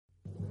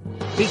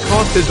He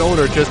cost his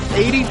owner just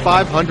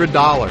 $8,500.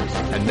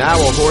 And now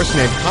a horse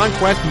named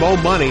Conquest Mo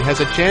Money has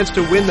a chance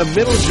to win the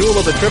middle jewel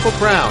of the Triple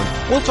Crown.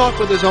 We'll talk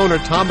with his owner,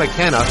 Tom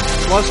McKenna,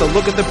 plus a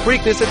look at the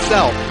Preakness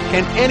itself.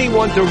 Can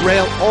anyone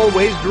derail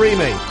Always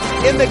Dreaming?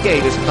 In the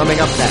Gate is coming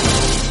up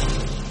next.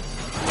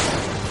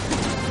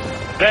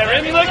 They're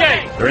in the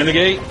gate. They're in the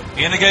gate.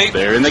 In the gate.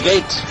 They're in the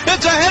gate.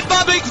 It's a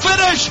head-bobbing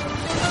finish.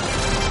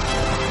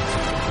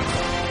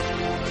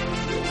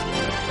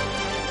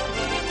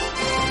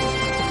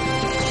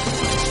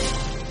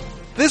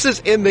 This is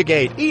In the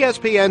Gate,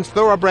 ESPN's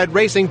Thoroughbred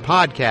Racing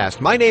podcast.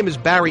 My name is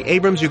Barry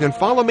Abrams. You can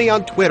follow me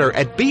on Twitter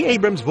at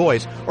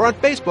 @BAbramsVoice or on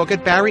Facebook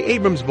at Barry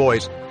Abrams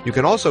Voice. You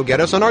can also get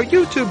us on our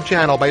YouTube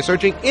channel by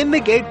searching In the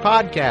Gate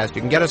Podcast.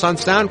 You can get us on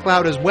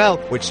SoundCloud as well,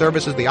 which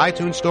services the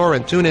iTunes Store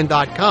and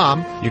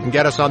TuneIn.com. You can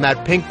get us on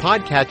that pink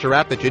podcatcher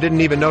app that you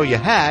didn't even know you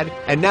had.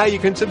 And now you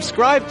can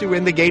subscribe to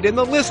In the Gate in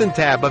the Listen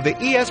tab of the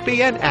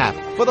ESPN app.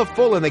 For the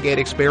full In the Gate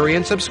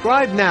experience,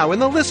 subscribe now in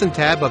the Listen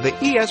tab of the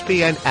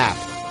ESPN app.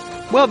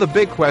 Well, the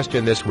big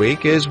question this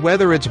week is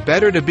whether it's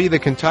better to be the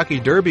Kentucky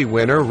Derby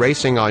winner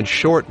racing on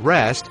short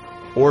rest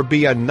or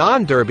be a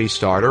non-Derby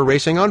starter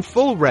racing on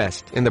full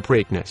rest in the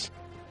Preakness.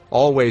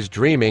 Always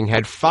Dreaming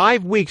had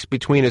 5 weeks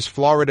between his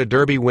Florida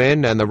Derby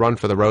win and the Run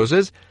for the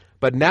Roses,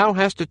 but now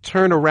has to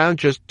turn around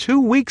just 2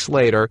 weeks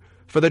later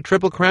for the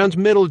Triple Crown's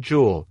middle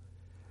jewel.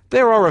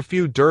 There are a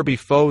few Derby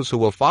foes who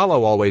will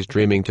follow Always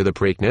Dreaming to the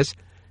Preakness.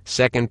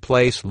 Second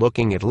place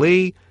Looking at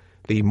Lee,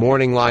 the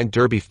Morning Line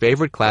Derby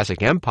favorite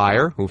Classic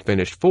Empire, who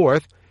finished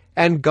 4th,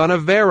 and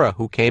Gunnevera,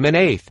 who came in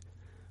 8th.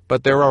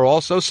 But there are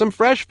also some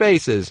fresh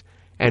faces,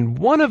 and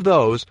one of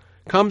those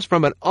comes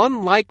from an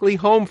unlikely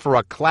home for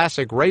a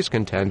classic race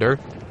contender,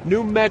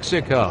 New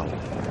Mexico.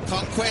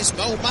 Conquest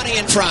Mo Money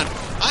in front.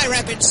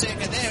 IRAP in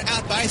second. They're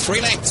out by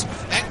 3 lengths.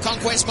 And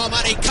Conquest Mo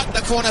Money cut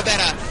the corner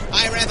better.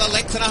 IRAP a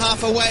length and a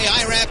half away.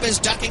 IRAP is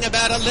ducking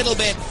about a little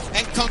bit.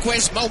 And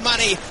Conquest Mo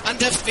Money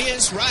under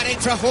fierce riding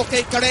for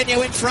Jorge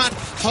Carreño in front,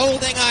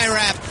 holding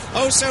IRAP.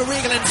 Oh, so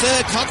Regal in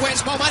third.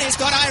 Conquest Mo Money's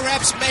got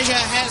IRAP's measure,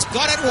 has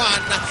got it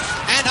won.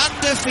 And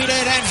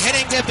undefeated and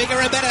heading to bigger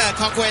and better.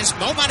 Conquest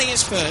Mo Money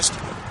is first.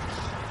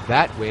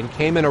 That win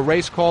came in a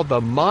race called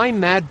the My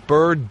Mad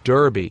Bird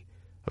Derby.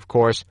 Of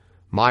course,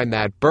 My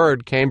Mad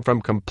Bird came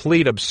from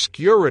complete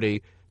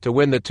obscurity to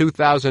win the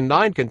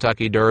 2009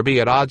 Kentucky Derby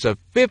at odds of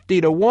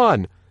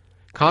 50-1.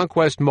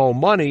 Conquest Mo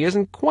Money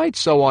isn't quite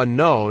so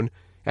unknown,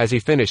 as he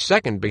finished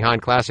second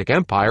behind Classic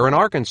Empire in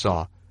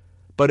Arkansas.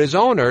 But his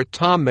owner,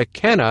 Tom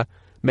McKenna,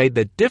 made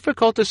the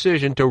difficult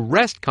decision to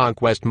rest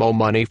Conquest Mo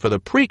Money for the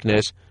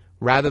Preakness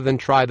rather than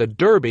try the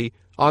Derby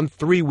on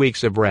 3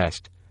 weeks of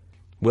rest.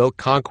 Will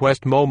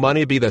Conquest Mo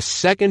Money be the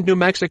second New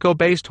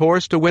Mexico-based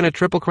horse to win a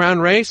Triple Crown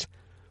race?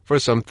 For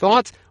some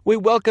thoughts, we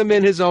welcome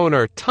in his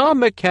owner, Tom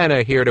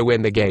McKenna, here to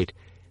Win the Gate.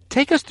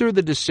 Take us through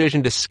the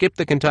decision to skip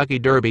the Kentucky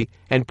Derby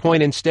and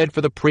point instead for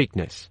the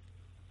Preakness.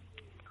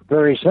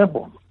 Very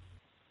simple.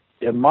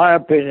 In my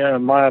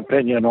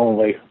opinion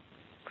only,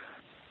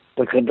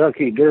 the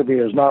Kentucky Derby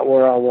is not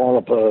where I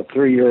want to put a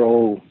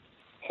 3-year-old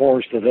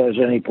horse that has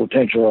any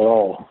potential at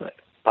all.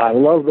 I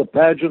love the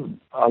pageant.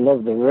 I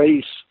love the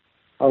race.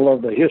 I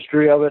love the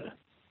history of it.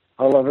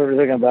 I love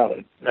everything about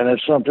it. And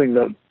it's something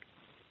that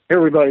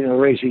everybody in the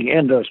racing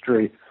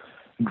industry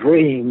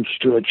dreams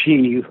to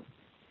achieve.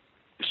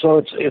 So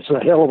it's a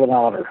hell of an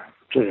honor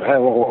to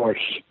have a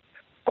horse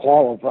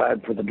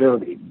qualified for the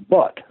Derby.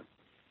 But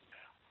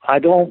I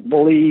don't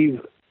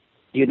believe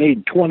you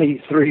need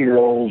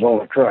 23-year-olds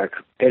on a track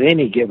at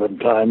any given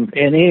time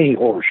in any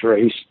horse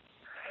race.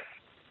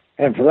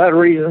 And for that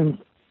reason,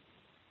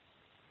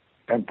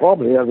 and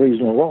probably that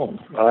reason alone,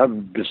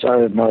 I've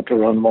decided not to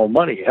run Mo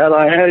Money. Had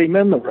I had him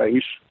in the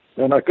race,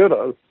 then I could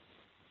have.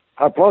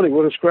 I probably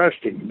would have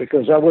scratched him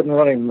because I wouldn't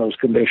run him in those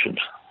conditions.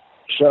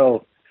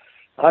 So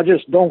I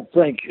just don't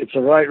think it's the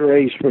right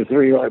race for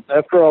 3.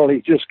 After all,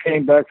 he just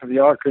came back from the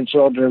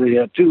Arkansas Derby. He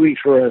had 2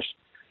 weeks rest,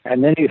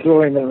 and then you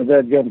throw him in the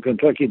dead-gum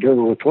Kentucky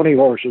Derby with 20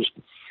 horses.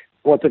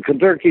 What the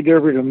Kentucky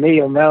Derby to me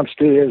amounts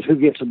to is who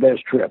gets the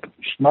best trip.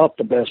 It's not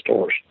the best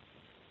horse.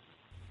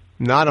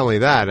 Not only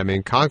that, I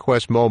mean,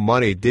 Conquest Mo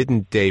Money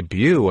didn't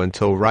debut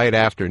until right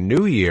after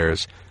New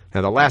Year's.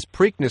 Now, the last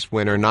Preakness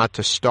winner not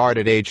to start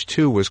at age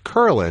 2 was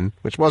Curlin,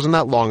 which wasn't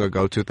that long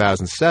ago,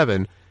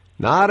 2007.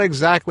 Not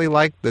exactly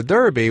like the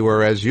Derby,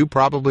 where, as you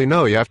probably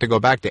know, you have to go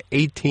back to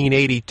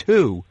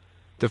 1882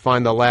 to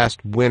find the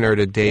last winner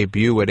to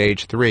debut at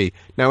age 3.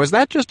 Now, is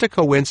that just a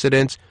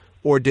coincidence,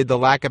 or did the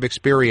lack of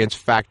experience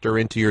factor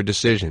into your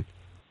decision?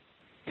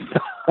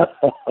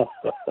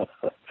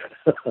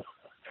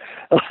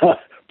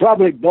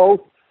 Probably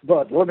both,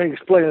 but let me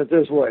explain it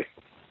this way.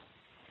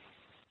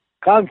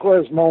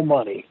 Conquest Mo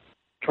Money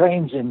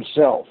trains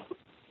himself.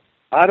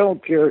 I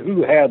don't care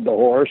who had the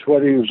horse,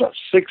 whether he was a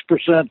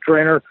 6%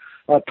 trainer,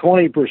 a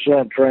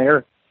 20%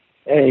 trainer,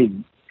 a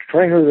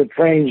trainer that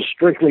trains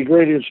strictly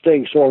graded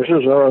stakes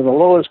horses, or the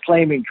lowest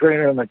claiming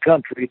trainer in the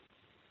country.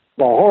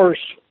 The horse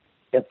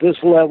at this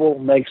level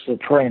makes the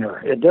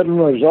trainer.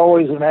 There's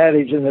always an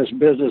adage in this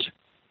business,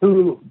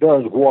 who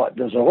does what.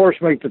 Does the horse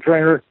make the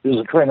trainer? Does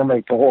the trainer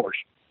make the horse?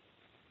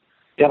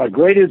 In a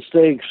graded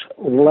stakes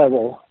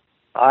level,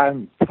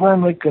 I'm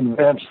firmly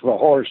convinced the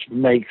horse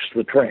makes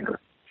the trainer.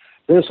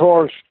 This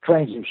horse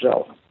trains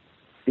himself.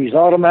 He's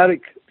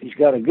automatic. He's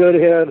got a good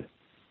head.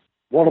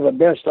 One of the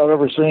best I've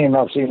ever seen.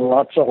 I've seen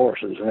lots of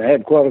horses, and I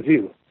had quite a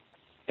few.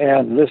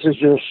 And this is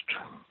just,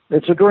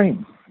 it's a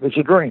dream. It's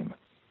a dream.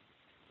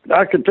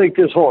 I could take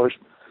this horse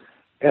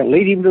and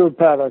lead him to the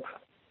paddock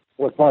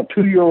with my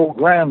 2-year-old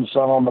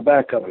grandson on the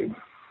back of him.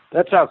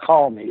 That's how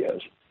calm he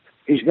is.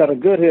 He's got a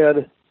good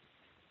head,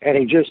 and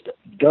he just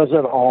does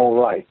it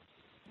all right.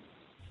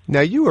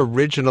 Now, you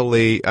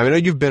originally, I know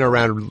you've been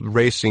around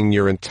racing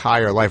your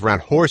entire life,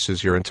 around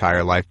horses your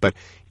entire life, but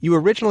you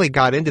originally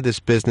got into this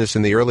business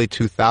in the early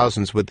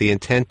 2000s with the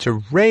intent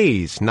to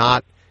raise,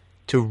 not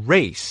to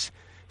race.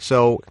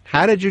 So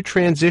how did you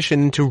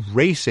transition into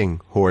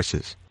racing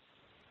horses?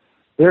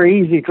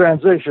 Very easy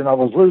transition. I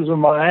was losing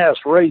my ass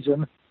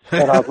raising,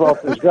 and I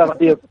thought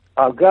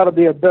I've got to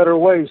be a better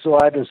way, so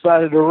I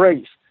decided to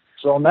race.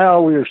 So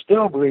now we are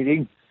still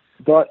breeding,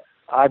 but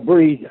I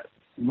breed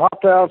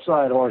not the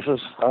outside horses.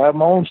 I have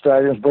my own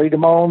stallions, breed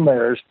my own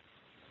mares,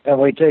 and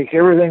we take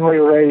everything we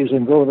raise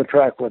and go to the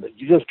track with it.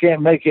 You just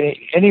can't make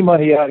any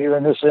money out here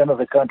in this end of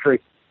the country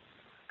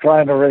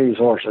trying to raise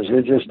horses.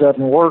 It just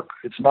doesn't work.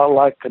 It's not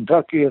like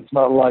Kentucky. It's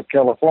not like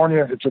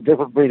California. It's a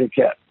different breed of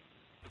cat.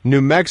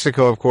 New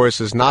Mexico, of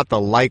course, is not the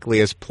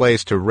likeliest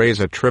place to raise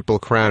a Triple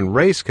Crown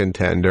race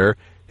contender.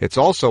 It's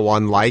also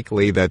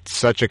unlikely that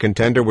such a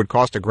contender would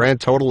cost a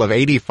grand total of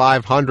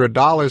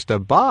 $8,500 to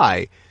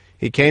buy.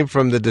 He came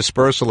from the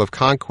dispersal of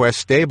Conquest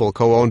Stable,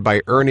 co-owned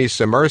by Ernie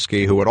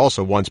Semersky, who had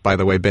also once, by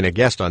the way, been a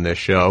guest on this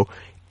show.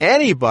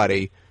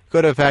 Anybody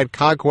could have had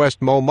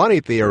Conquest Mo Money,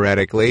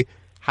 theoretically.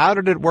 How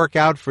did it work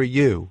out for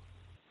you?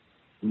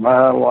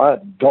 Well, I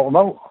don't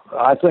know.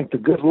 I think the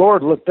good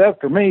Lord looked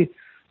after me,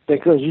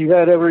 because you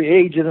had every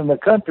agent in the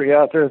country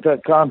out there at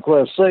that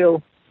Conquest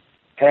sale,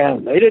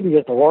 and they didn't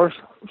get the horse.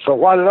 So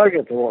why did I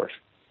get the horse?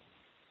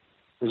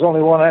 There's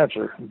only one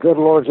answer. Good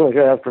Lord's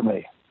looking after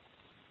me.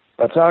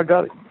 That's how I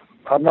got it.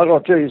 I'm not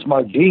going to tell you it's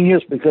my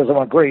genius because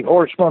I'm a great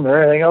horseman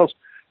or anything else.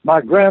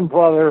 My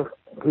grandfather,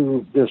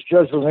 who this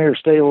Judson Air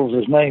Stables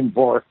is named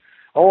for,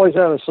 always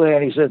had a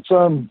saying. He said,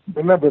 "Son,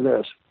 remember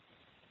this.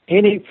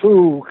 Any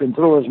fool can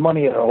throw his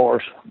money at a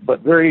horse,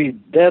 but very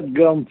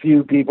dead-gum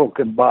few people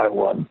can buy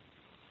one."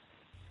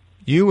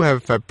 You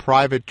have a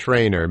private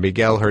trainer,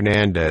 Miguel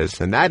Hernandez,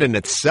 and that in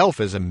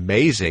itself is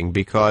amazing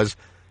because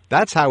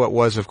that's how it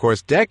was, of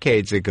course,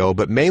 decades ago,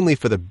 but mainly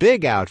for the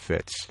big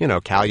outfits. You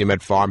know,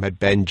 Calumet Farm had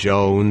Ben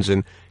Jones,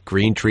 and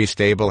Green Tree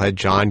Stable had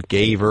John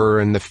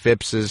Gaver, and the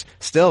Phippses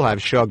still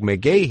have Shug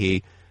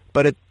McGahee,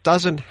 but it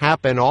doesn't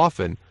happen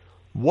often.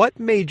 What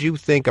made you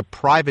think a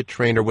private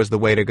trainer was the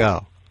way to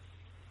go?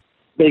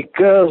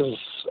 Because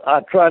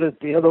I tried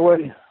it the other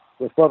way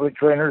with public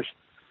trainers,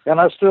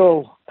 and I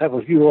still have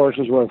a few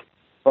horses with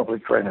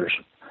public trainers.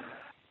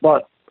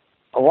 But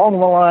along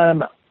the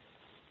line,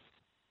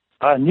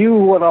 I knew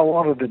what I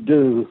wanted to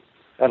do,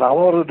 and I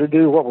wanted to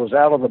do what was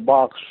out of the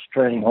box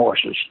training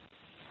horses.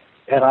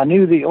 And I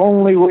knew the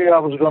only way I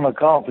was going to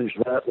accomplish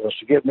that was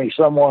to get me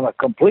someone, a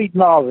complete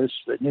novice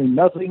that knew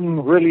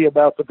nothing really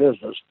about the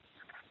business,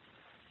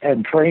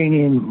 and train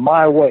him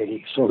my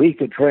way so he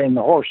could train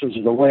the horses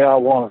the way I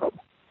wanted them.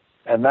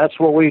 And that's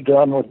what we've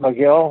done with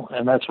Miguel,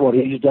 and that's what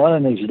he's done,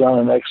 and he's done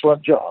an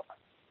excellent job.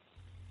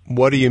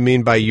 What do you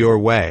mean by your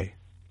way?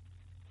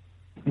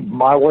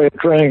 My way of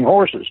training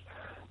horses.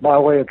 My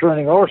way of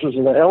training horses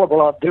is a hell of a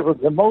lot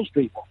different than most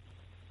people.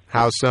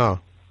 How so?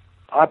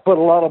 I put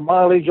a lot of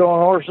mileage on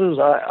horses.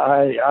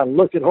 I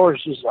look at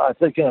horses, I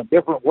think, in a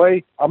different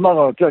way. I'm not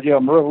going to tell you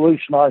I'm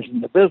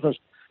revolutionizing the business.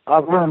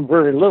 I've learned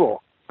very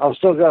little. I've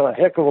still got a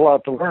heck of a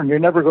lot to learn. You're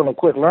never going to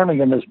quit learning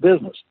in this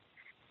business.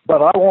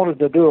 But I wanted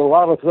to do a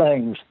lot of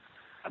things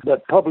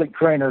that public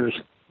trainers,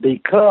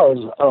 because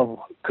of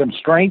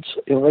constraints,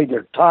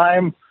 either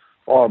time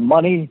or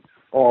money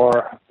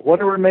or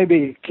whatever it may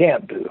be,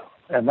 can't do.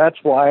 And that's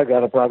why I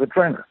got a private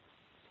trainer.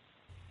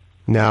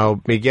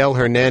 Now, Miguel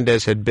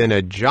Hernandez had been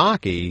a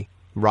jockey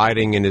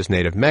riding in his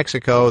native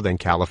Mexico, then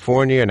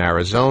California and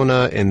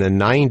Arizona in the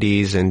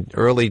 90s and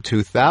early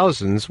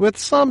 2000s with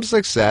some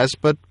success,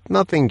 but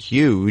nothing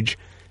huge.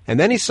 And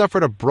then he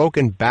suffered a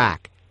broken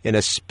back in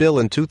a spill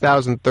in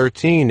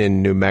 2013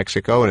 in New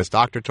Mexico, and his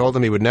doctor told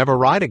him he would never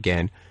ride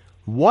again.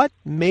 What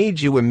made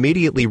you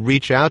immediately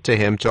reach out to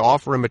him to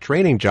offer him a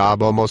training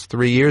job almost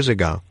 3 years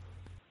ago?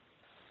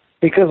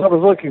 Because I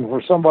was looking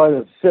for somebody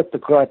that fit the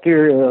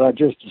criteria that I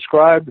just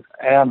described,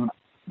 and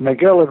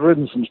Miguel had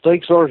ridden some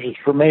stakes horses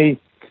for me,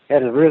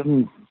 and had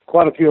ridden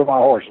quite a few of my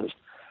horses.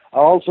 I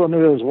also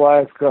knew his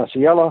wife,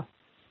 Graciela.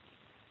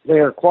 They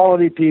are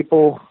quality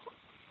people.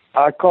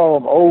 I call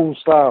them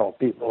old-style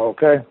people,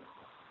 okay?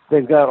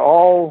 They've got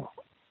all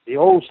the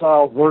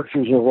old-style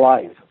virtues of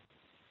life.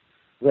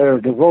 They're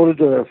devoted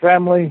to their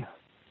family.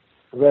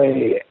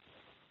 They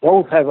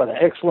both have an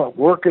excellent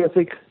work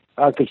ethic.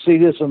 I could see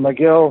this in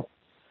Miguel.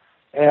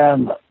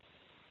 And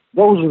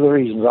those are the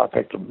reasons I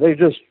picked them. They're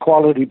just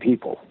quality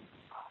people.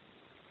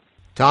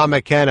 Tom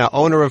McKenna,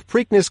 owner of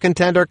Preakness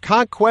contender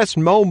Conquest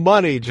Mo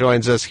Money,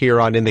 joins us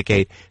here on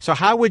Indicate. So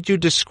how would you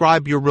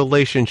describe your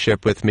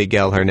relationship with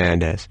Miguel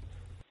Hernandez?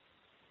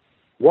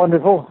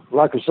 Wonderful,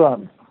 like a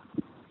son.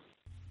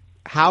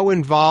 How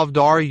involved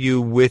are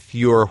you with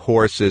your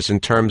horses in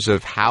terms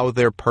of how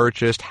they're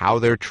purchased, how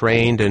they're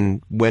trained,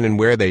 and when and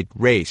where they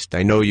raced?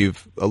 I know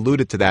you've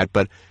alluded to that,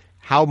 but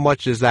how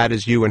much is that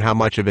is you and how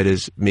much of it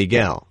is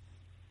Miguel?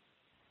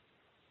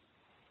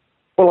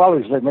 Well,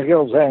 obviously,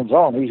 Miguel's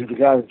hands-on. He's the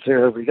guy that's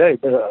there every day.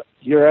 But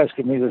you're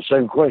asking me the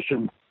same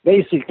question.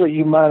 Basically,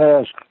 you might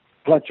ask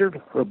Fletcher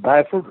or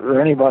Baffert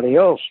or anybody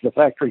else, the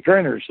factory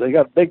trainers. They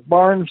got big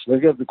barns, they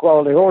got the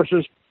quality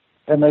horses,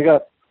 and they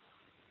got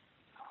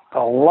a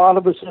lot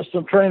of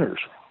assistant trainers.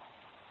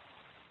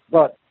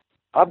 But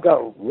I've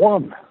got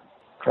one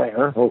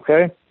trainer,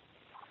 okay?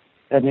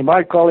 And you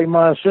might call him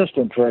my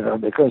assistant trainer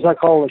because I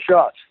call the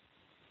shots.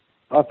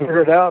 I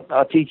figure it out.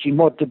 I teach him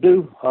what to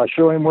do. I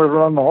show him where to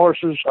run the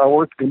horses. I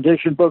work the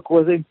condition book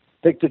with him,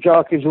 pick the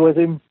jockeys with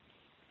him,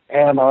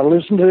 and I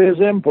listen to his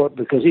input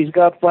because he's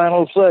got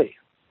final say.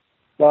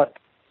 But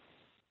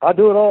I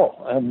do it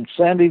all. And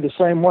Sandy the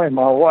same way,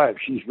 my wife.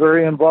 She's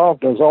very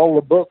involved, does all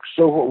the books,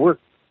 so we're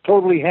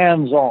totally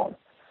hands-on.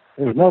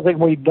 There's nothing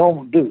we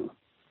don't do.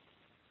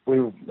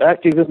 We're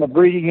active in the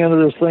breeding end of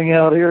this thing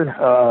out here.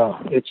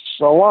 It's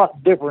a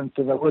lot different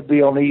than it would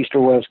be on the east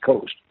or west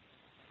coast.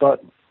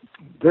 But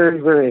very,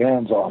 very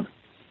hands-on,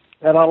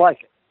 and I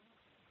like it.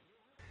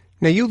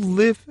 Now, you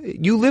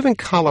live in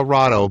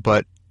Colorado,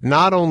 but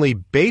not only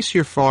base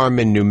your farm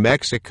in New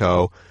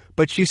Mexico,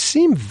 but you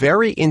seem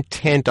very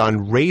intent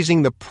on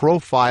raising the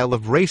profile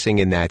of racing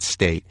in that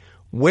state.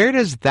 Where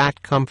does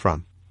that come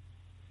from?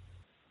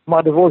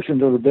 My devotion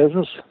to the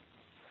business.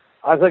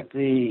 I think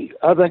the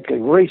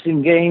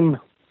racing game,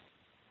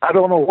 I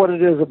don't know what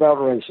it is about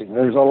racing.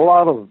 There's a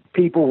lot of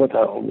people with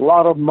a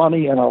lot of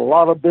money and a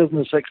lot of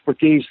business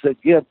expertise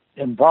that get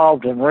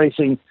involved in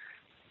racing,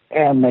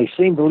 and they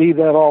seem to leave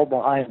that all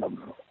behind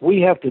them. We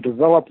have to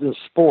develop this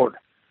sport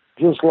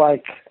just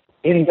like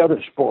any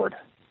other sport.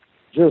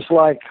 Just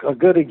like a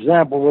good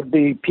example would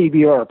be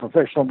PBR,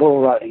 professional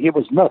bull riding. It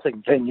was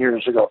nothing 10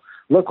 years ago.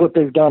 Look what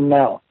they've done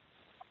now.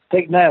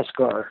 Take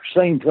NASCAR,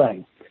 same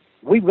thing.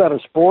 We've got a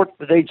sport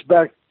that dates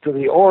back to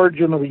the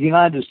origin of the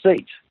United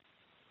States.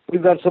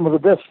 We've got some of the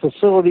best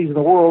facilities in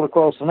the world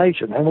across the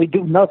nation, and we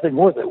do nothing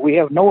with it. We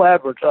have no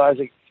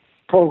advertising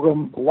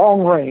program,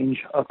 long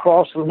range,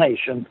 across the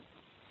nation.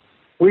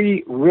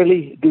 We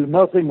really do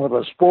nothing with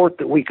a sport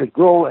that we could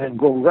grow and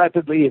grow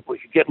rapidly if we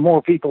could get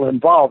more people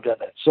involved in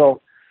it.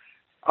 So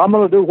I'm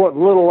going to do what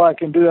little I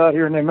can do out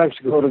here in New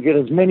Mexico to get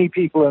as many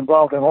people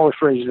involved in horse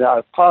racing as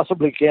I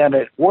possibly can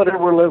at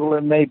whatever level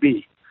it may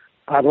be.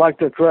 I'd like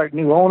to attract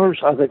new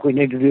owners. I think we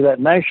need to do that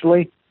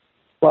nationally.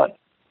 But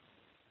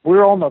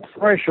we're on the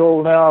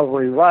threshold now of a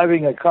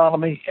reviving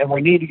economy, and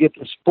we need to get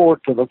the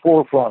sport to the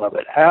forefront of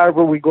it,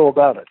 however we go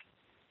about it.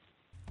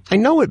 I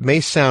know it may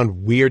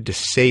sound weird to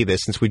say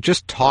this since we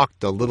just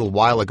talked a little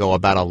while ago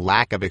about a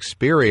lack of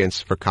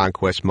experience for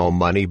Conquest Mo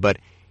Money, but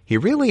he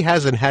really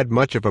hasn't had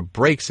much of a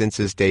break since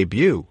his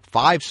debut.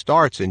 5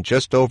 starts in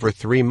just over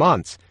 3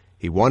 months.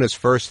 He won his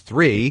first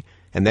 3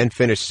 and then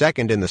finished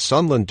second in the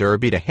Sunland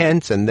Derby to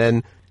Hentz and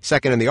then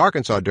second in the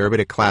Arkansas Derby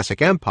to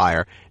Classic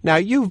Empire. Now,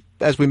 you've,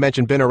 as we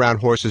mentioned, been around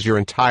horses your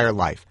entire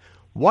life.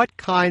 What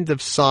kind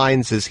of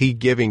signs is he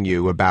giving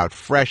you about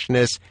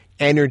freshness,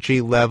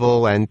 energy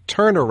level, and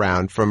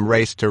turnaround from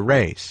race to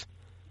race?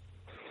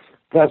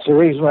 That's the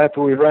reason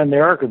after we ran the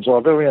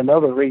Arkansas Derby,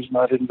 another reason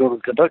I didn't go to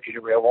the Kentucky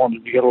Derby. I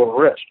wanted to get a little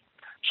rest.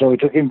 So we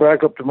took him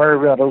back up to Mary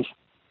Meadows.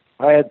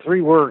 I had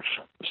 3 works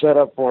set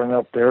up for him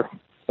up there,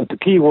 but the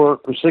key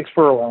work was 6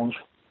 furlongs.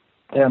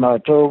 And I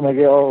told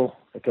Miguel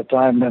at the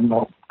time, and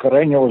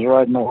Carreño was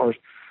riding the horse,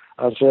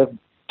 I said,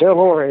 tell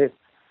Jorge,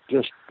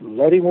 just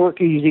let him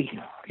work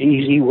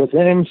easy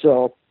within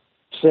himself,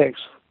 6,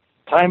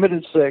 time it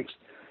at 6,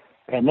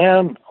 and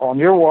then on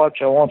your watch,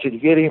 I want you to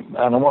get him,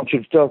 and I want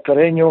you to tell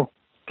Carreño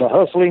to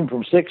hustle him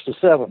from 6 to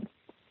 7.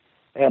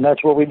 And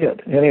that's what we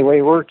did. Anyway,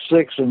 he worked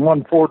 6 and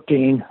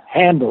 114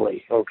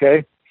 handily,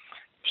 okay?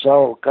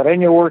 So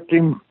Carreño worked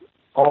him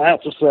on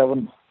out to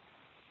 7,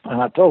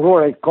 and I told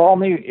Jorge, call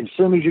me as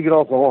soon as you get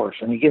off the horse.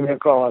 And he gave me a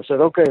call. I said,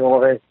 okay,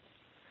 Jorge,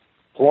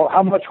 well,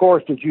 how much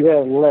horse did you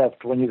have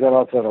left when you got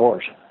off that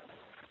horse?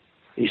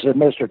 He said,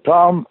 Mr.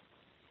 Tom,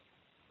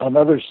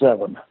 another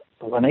 7.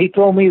 When he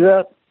told me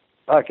that,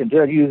 I can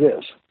tell you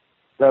this,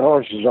 that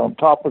horse is on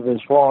top of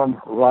his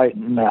farm right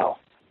now.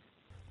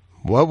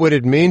 What would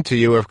it mean to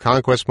you if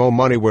Conquest Mo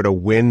Money were to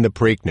win the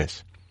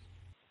Preakness?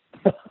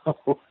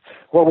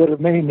 What would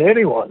it mean to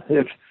anyone?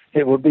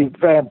 It would be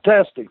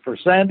fantastic for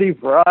Sandy,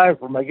 for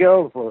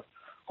Miguel, for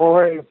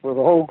Jorge, for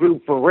the whole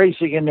group, for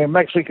racing in New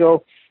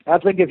Mexico. I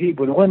think if he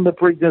would win the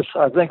Preakness,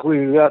 I think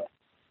we've got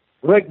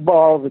Rick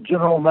Ball, the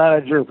general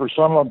manager for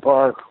Sunland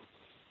Park,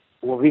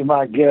 will be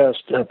my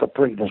guest at the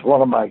Preakness,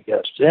 one of my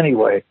guests.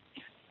 Anyway,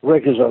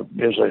 Rick is a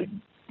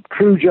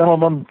true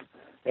gentleman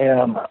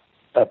and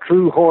a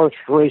true horse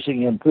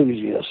racing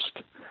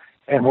enthusiast.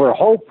 And we're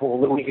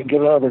hopeful that we can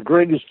get another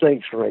Greatest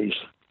Stakes race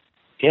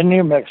in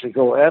New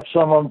Mexico at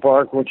Sunland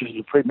Park, which is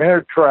the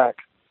premier track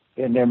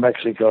in New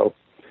Mexico.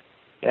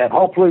 And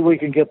hopefully we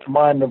can get the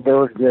minor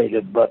bird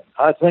graded. But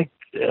I think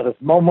if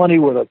Mo Money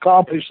would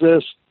accomplish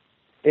this,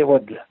 it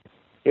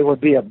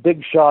would be a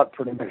big shot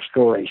for New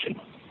Mexico racing.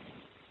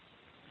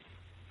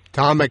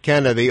 Tom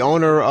McKenna, the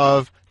owner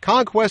of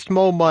Conquest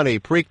Mo Money,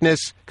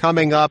 Preakness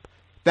coming up.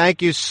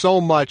 Thank you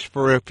so much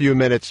for a few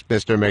minutes,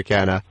 Mr.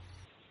 McKenna.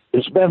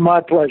 It's been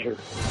my pleasure.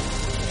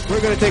 We're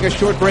going to take a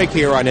short break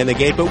here on In the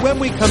Gate, but when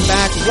we come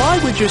back,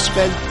 why would you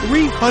spend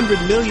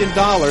 $300 million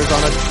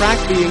on a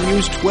track being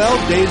used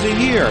 12 days a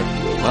year?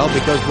 Well,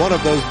 because one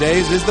of those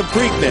days is the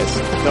Preakness.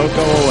 Don't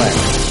go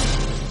away.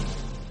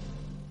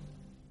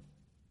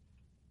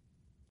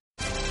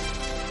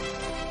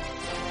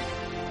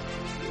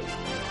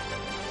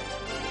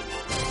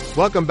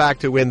 Welcome back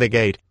to In the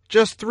Gate.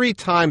 Just 3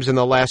 times in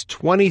the last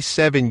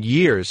 27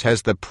 years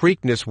has the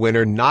Preakness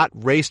winner not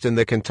raced in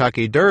the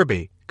Kentucky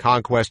Derby.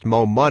 Conquest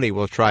Mo Money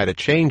will try to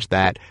change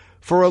that.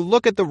 For a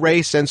look at the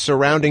race and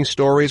surrounding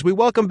stories, we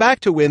welcome back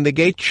to In the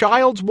Gate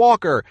Childs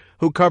Walker,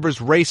 who covers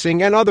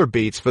racing and other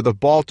beats for the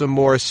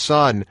Baltimore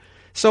Sun.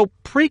 So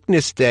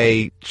Preakness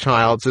Day,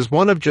 Childs, is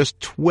one of just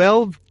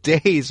 12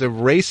 days of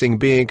racing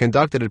being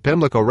conducted at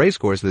Pimlico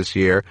Racecourse this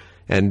year.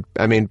 And,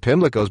 I mean,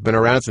 Pimlico's been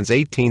around since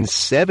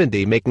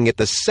 1870, making it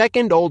the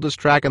second oldest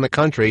track in the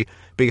country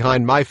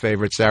behind my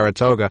favorite,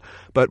 Saratoga.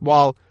 But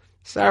while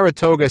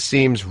Saratoga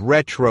seems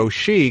retro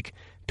chic,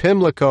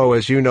 Pimlico,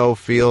 as you know,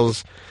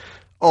 feels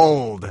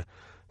old.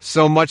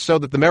 So much so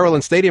that the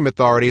Maryland Stadium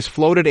authorities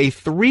floated a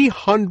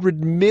 $300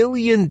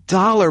 million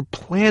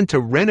plan to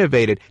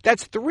renovate it.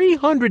 That's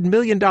 $300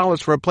 million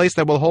for a place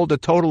that will hold a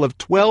total of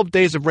 12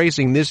 days of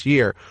racing this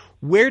year.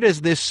 Where does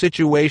this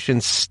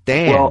situation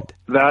stand? Well,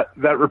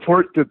 that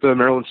report that the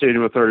Maryland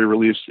Stadium Authority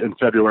released in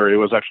February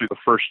was actually the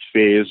first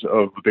phase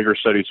of a bigger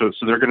study. So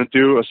they're going to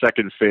do a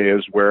second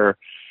phase where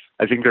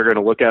I think they're going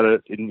to look at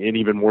it in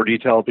even more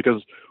detail,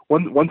 because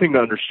one thing to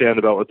understand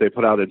about what they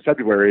put out in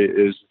February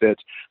is that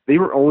they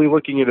were only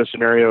looking at a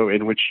scenario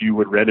in which you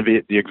would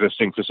renovate the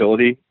existing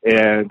facility.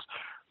 And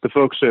the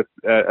folks at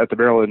the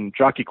Maryland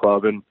Jockey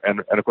Club and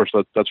of course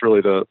that's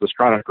really the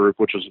Stronach Group,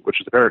 which is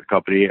the parent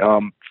company,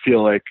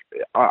 feel like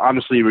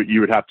honestly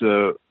you would have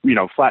to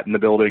flatten the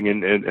building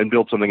and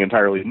build something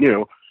entirely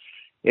new.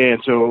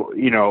 And so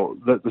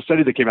the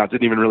study that came out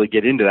didn't even really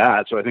get into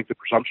that. So I think the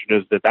presumption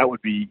is that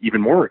would be even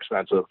more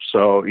expensive.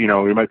 So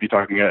we might be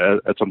talking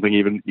at something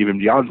even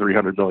beyond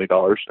 $300 million.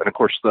 And of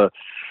course the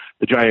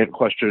giant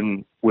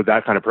question with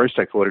that kind of price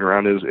tag floating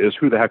around is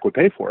who the heck would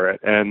pay for it?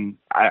 And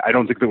I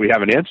don't think that we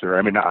have an answer.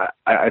 I mean,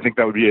 I think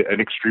that would be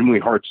an extremely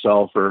hard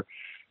sell for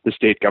the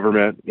state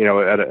government,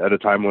 at a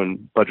time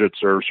when budgets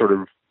are sort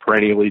of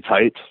perennially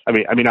tight.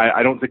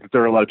 I don't think that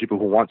there are a lot of people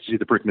who want to see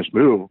the Preakness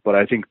move, but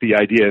I think the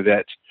idea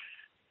that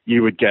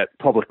you would get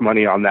public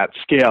money on that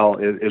scale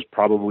is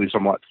probably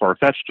somewhat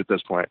far-fetched at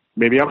this point.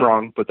 Maybe I'm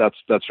wrong, but that's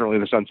certainly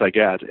the sense I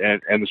get.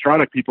 And the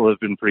Stronach people have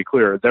been pretty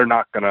clear. They're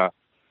not going to,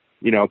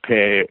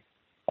 pay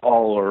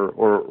all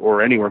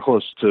or anywhere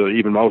close to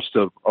even most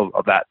of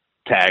that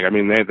tag. I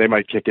mean, they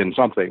might kick in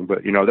something, but,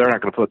 they're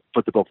not going to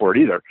put the bill for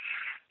it either.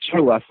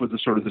 So we're left with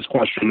this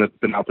question that's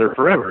been out there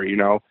forever,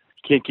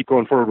 can't keep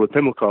going forward with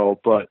Pimlico,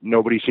 but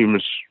nobody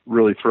seems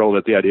really thrilled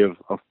at the idea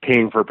of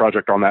paying for a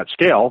project on that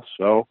scale.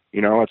 So,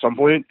 at some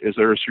point, is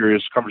there a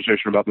serious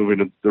conversation about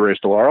moving the race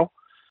to Laurel?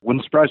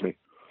 Wouldn't surprise me.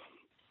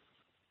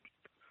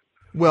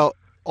 Well,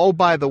 oh,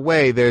 by the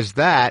way, there's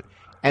that.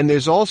 And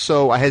there's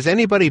also, has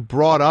anybody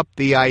brought up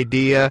the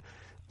idea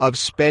of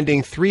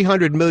spending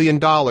 $300 million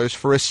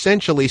for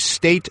essentially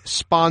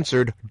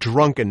state-sponsored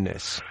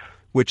drunkenness,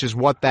 which is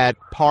what that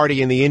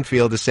party in the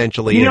infield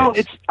essentially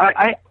is?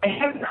 I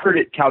haven't heard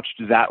it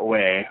couched that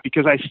way,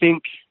 because I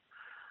think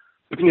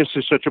this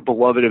is such a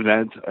beloved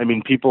event. I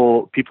mean,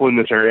 people in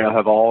this area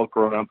have all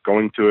grown up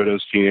going to it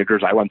as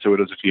teenagers. I went to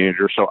it as a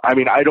teenager. So, I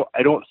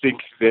don't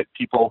think that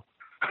people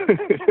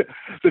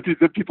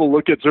that people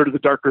look at sort of the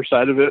darker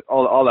side of it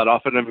all that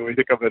often. I mean, we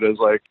think of it as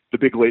like the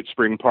big late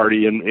spring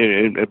party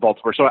in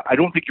Baltimore. So I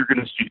don't think you're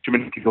going to see too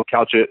many people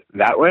couch it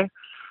that way.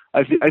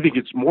 I think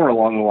it's more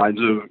along the lines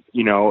of,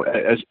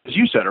 as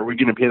you said, are we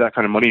going to pay that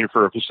kind of money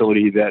for a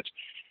facility that,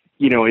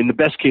 in the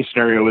best case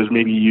scenario is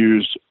maybe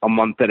use a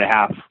month and a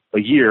half a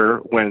year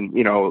when,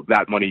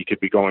 that money could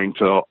be going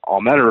to all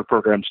manner of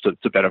programs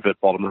to benefit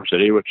Baltimore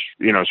City, which,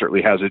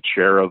 certainly has its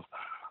share of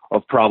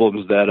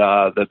problems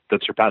that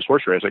surpass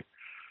horse racing.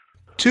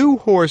 2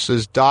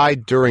 horses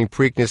died during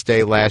Preakness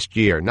Day last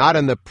year, not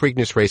in the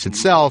Preakness race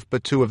itself,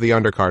 but 2 of the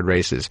undercard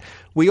races.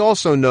 We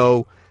also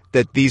know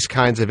that these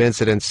kinds of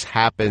incidents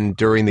happen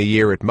during the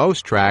year at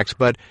most tracks,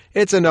 but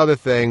it's another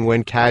thing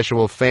when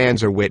casual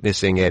fans are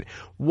witnessing it.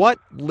 What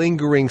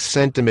lingering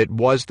sentiment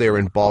was there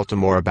in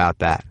Baltimore about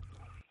that?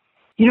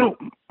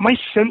 My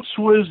sense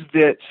was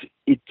that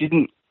it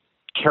didn't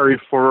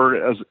carry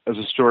forward as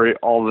a story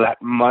all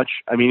that much.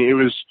 I mean,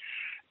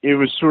 it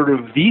was sort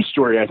of the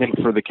story, I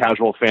think, for the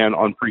casual fan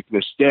on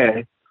Preakness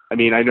Day, I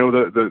mean, I know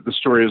the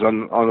stories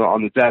on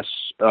the deaths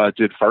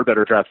did far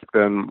better traffic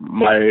than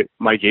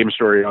my game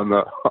story on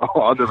the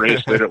on the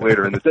race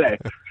later in the day.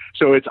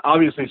 So it's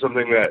obviously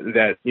something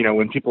that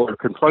when people are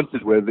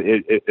confronted with,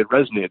 it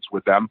resonates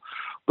with them.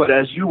 But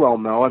as you well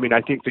know, I mean,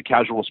 I think the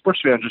casual sports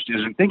fan just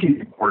isn't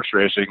thinking horse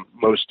racing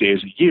most days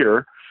a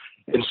year.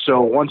 And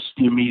so once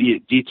the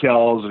immediate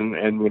details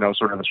and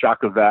sort of the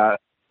shock of that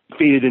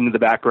faded into the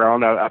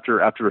background after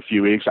a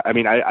few weeks, I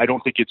mean, I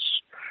don't think it's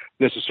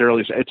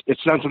necessarily,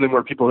 it's not something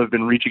where people have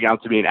been reaching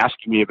out to me and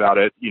asking me about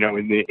it,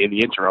 in the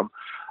interim.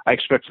 I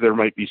expect there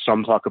might be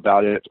some talk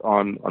about it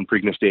on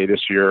Preakness Day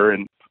this year.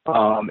 And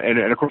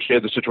of course we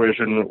had the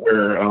situation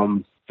where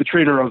the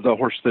trainer of the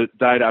horse that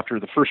died after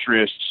the first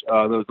race,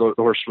 the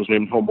horse was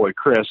named Homeboy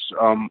Chris,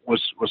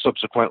 was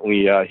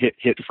subsequently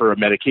hit for a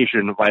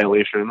medication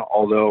violation,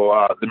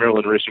 although the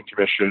Maryland Racing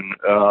Commission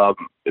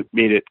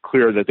made it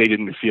clear that they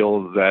didn't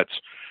feel that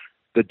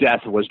the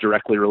death was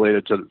directly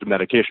related to the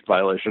medication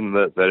violation,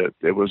 that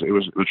it was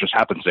just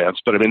happenstance.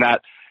 But I mean,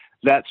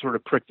 that sort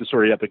of pricked the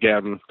story up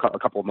again a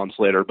couple of months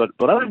later. But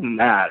other than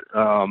that,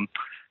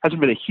 hasn't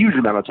been a huge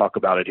amount of talk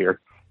about it here.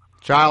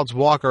 Giles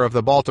Walker of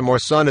the Baltimore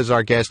Sun is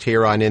our guest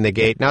here on In the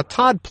Gate. Now,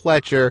 Todd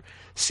Pletcher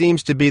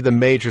seems to be the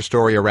major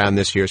story around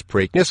this year's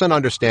Preakness, and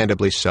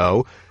understandably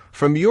so.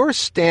 From your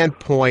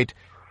standpoint,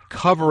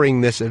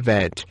 covering this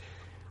event,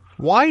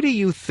 why do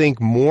you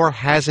think more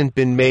hasn't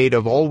been made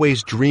of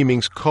Always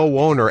Dreaming's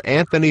co-owner,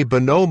 Anthony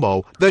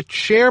Bonomo, the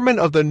chairman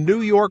of the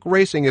New York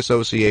Racing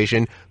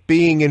Association,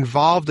 being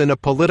involved in a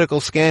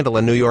political scandal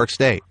in New York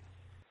State?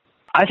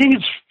 I think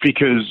it's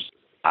because,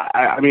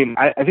 I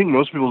think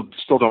most people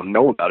still don't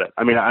know about it.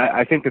 I mean,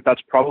 I think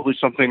that's probably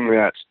something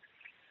that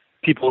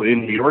people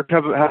in New York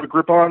have a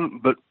grip on,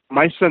 but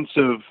my sense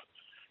of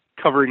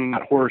covering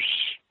that horse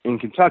in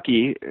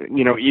Kentucky,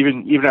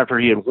 even after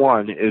he had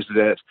won, is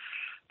that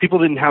people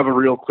didn't have a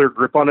real clear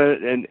grip on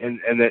it, and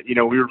that,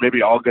 we were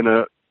maybe all going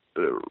to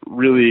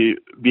really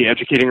be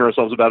educating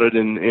ourselves about it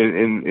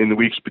in the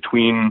weeks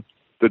between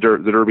the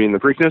Derby and the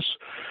Preakness.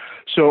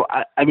 So,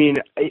 I mean,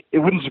 it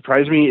wouldn't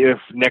surprise me if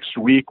next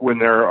week, when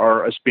there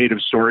are a spate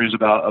of stories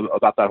about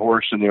that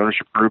horse and the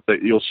ownership group,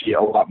 that you'll see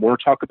a lot more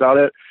talk about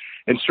it.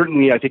 And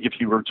certainly, I think if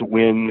he were to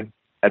win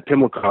at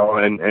Pimlico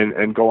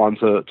and go on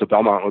to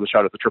Belmont with a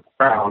shot at the Triple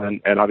Crown,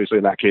 and obviously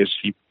in that case,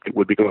 he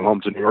would be going home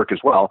to New York as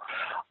well,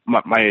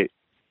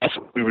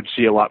 we would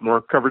see a lot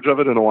more coverage of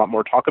it and a lot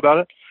more talk about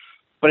it.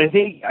 But I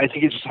think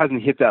it just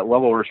hasn't hit that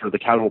level where sort of the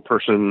casual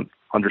person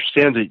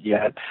understands it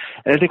yet.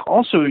 And I think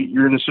also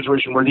you're in a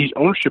situation where these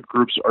ownership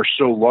groups are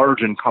so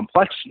large and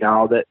complex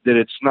now that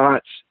it's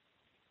not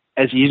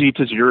as easy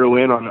to zero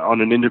in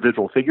on an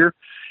individual figure.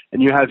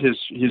 And you have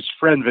his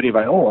friend Vinny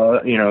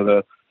Viola,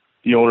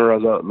 the owner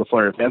of the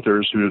Florida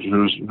Panthers,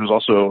 who's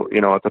also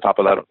at the top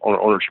of that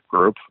ownership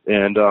group,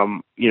 and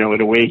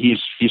in a way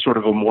he's sort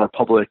of a more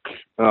public,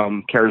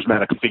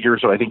 charismatic figure.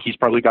 So I think he's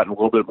probably gotten a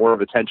little bit more of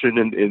attention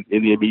in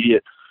the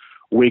immediate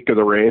wake of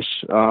the race.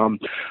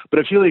 But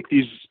I feel like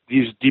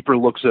these deeper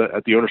looks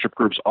at the ownership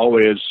groups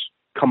always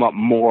come up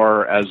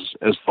more as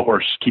the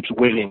horse keeps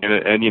winning,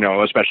 and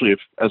especially if,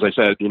 as I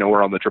said,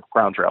 we're on the Triple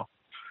Crown trail.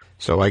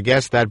 So I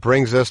guess that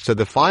brings us to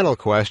the final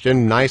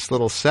question. Nice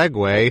little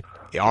segue.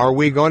 Are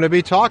we going to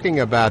be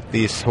talking about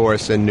this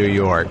horse in New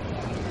York?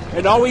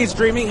 And Always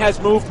Dreaming has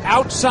moved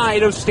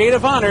outside of State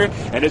of Honor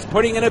and is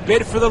putting in a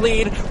bid for the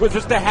lead with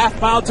just a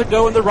half mile to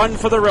go in the Run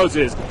for the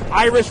Roses.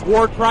 Irish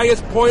War Cry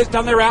is poised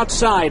on their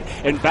outside,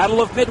 and Battle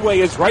of Midway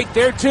is right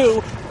there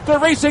too. They're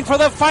racing for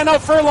the final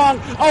furlong.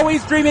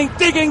 Always Dreaming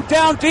digging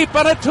down deep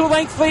on a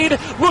 2-length lead.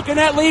 Looking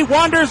at Lee,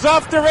 wanders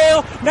off the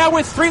rail. Now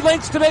with 3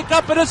 lengths to make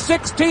up and a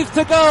 16th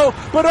to go.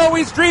 But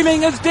Always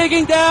Dreaming is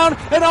digging down,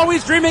 and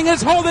Always Dreaming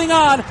is holding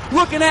on.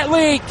 Looking at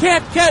Lee,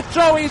 can't catch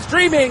Always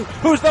Dreaming,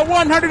 who's the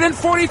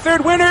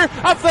 143rd winner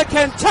of the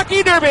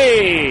Kentucky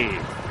Derby.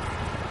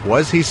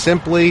 Was he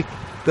simply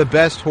the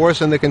best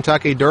horse in the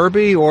Kentucky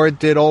Derby, or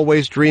did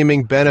Always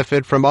Dreaming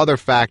benefit from other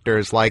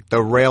factors like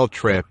the rail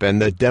trip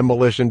and the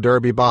Demolition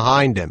Derby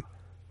behind him?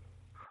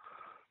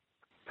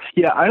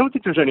 Yeah, I don't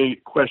think there's any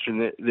question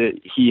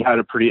that he had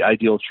a pretty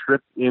ideal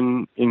trip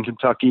in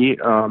Kentucky.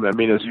 I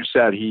mean, as you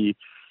said, he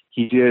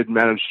did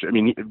manage,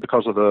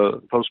 because of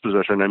the post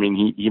position,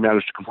 he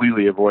managed to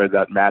completely avoid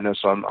that madness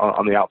on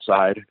the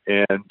outside.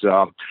 And,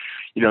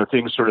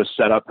 things sort of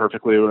set up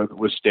perfectly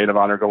with State of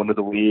Honor going to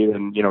the lead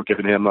and,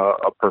 giving him a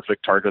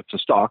perfect target to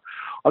stalk.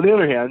 On the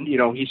other hand,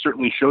 he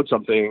certainly showed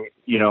something,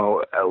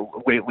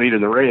 late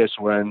in the race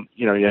when,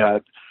 you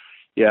had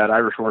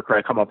Irish War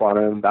Cry come up on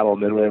him, Battle of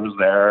Midway was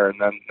there, and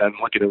then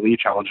Looking at Lee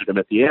challenged him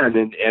at the end.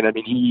 And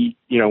he,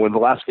 when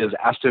Velasquez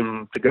asked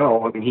him to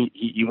go,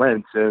 he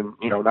went, and,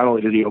 not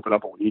only did he open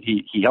up a lead,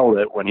 he held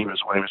it when he was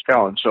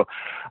challenged. So,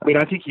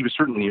 I think he was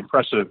certainly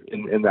impressive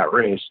in that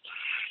race.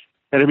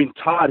 And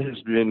Todd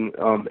has been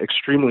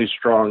extremely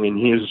strong in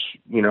his,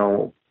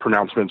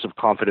 pronouncements of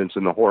confidence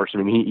in the horse.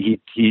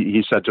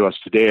 He said to us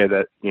today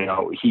that,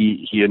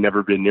 he had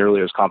never been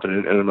nearly as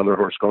confident in another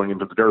horse going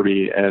into the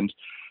Derby. And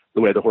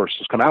the way the horse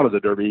has come out of the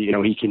Derby,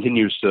 he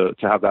continues to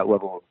have that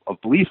level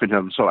of belief in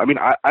him. So, I mean,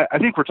 I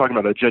think we're talking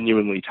about a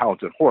genuinely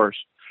talented horse.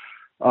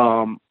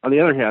 On the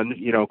other hand,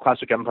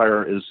 Classic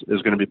Empire is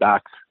going to be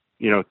back,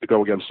 to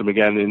go against him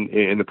again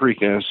in the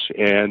Preakness.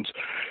 And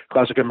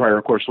Classic Empire,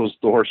 of course, was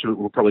the horse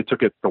who probably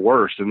took it the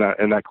worst in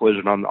that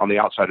collision on the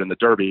outside in the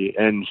Derby.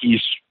 And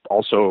he's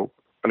also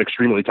an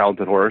extremely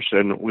talented horse,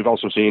 and we've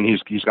also seen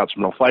he's got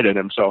some real fight in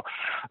him. So,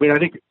 I mean,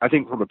 I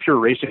think from a pure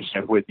racing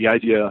standpoint, the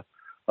idea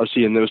of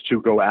seeing those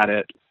two go at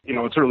it, it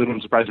certainly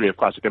wouldn't surprise me if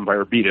Classic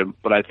Empire beat him,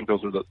 but I think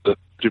those are the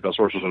two best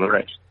horses in the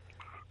race.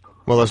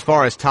 Well, as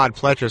far as Todd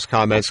Pletcher's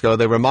comments go,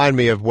 they remind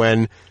me of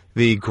when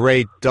the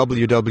great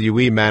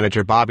WWE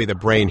manager Bobby the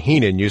Brain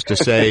Heenan used to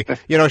say,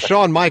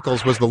 Shawn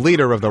Michaels was the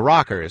leader of the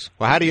Rockers.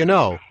 Well, how do you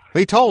know?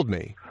 He told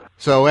me.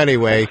 So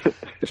anyway,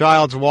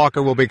 Childs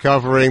Walker will be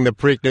covering the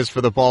Preakness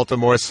for the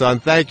Baltimore Sun.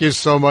 Thank you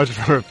so much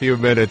for a few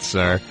minutes,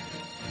 sir.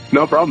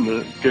 No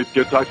problem. Good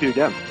to talk to you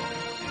again.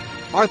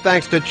 Our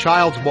thanks to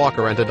Childs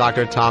Walker and to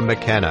Dr. Tom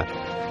McKenna.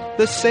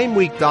 The same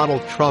week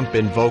Donald Trump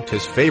invoked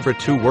his favorite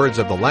two words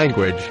of the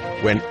language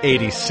when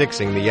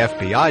 86ing the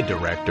FBI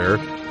director,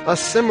 a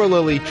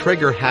similarly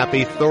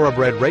trigger-happy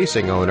thoroughbred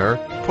racing owner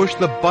pushed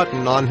the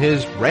button on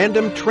his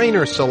random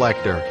trainer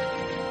selector.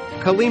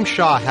 Kaleem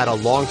Shah had a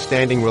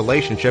long-standing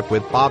relationship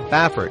with Bob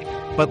Baffert,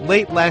 but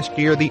late last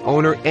year the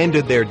owner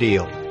ended their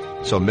deal.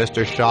 So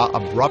Mr. Shah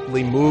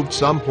abruptly moved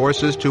some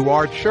horses to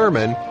Art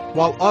Sherman,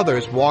 while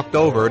others walked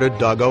over to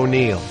Doug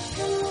O'Neill.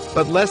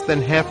 But less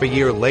than half a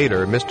year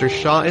later, Mr.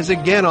 Shah is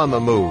again on the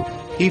move.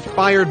 He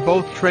fired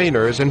both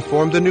trainers and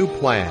formed a new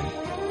plan.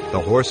 The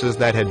horses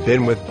that had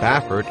been with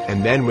Baffert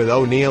and then with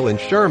O'Neill and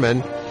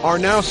Sherman are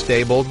now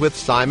stabled with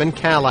Simon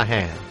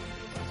Callahan.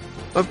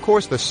 Of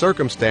course, the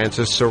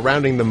circumstances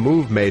surrounding the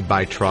move made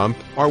by Trump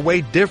are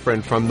way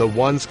different from the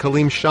ones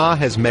Kaleem Shah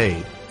has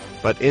made.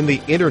 But in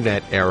the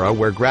internet era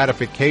where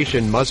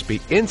gratification must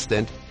be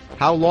instant,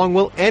 how long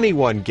will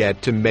anyone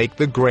get to make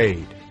the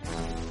grade?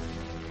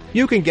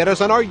 You can get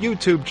us on our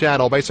YouTube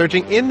channel by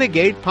searching In the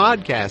Gate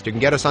Podcast. You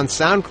can get us on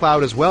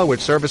SoundCloud as well,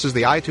 which services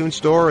the iTunes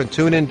Store and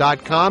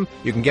TuneIn.com.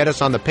 You can get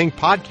us on the Pink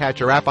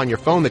Podcatcher app on your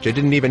phone that you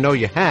didn't even know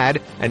you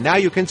had. And now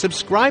you can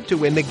subscribe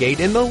to In the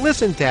Gate in the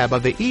Listen tab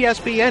of the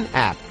ESPN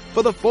app.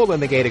 For the full In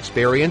the Gate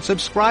experience,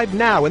 subscribe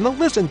now in the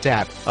Listen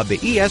tab of the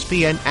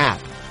ESPN app.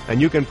 And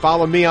you can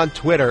follow me on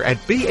Twitter at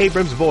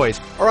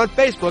 @BAbramsVoice or on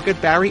Facebook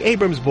at Barry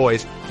Abrams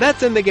Voice.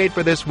 That's In the Gate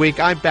for this week.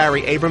 I'm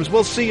Barry Abrams.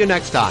 We'll see you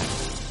next time.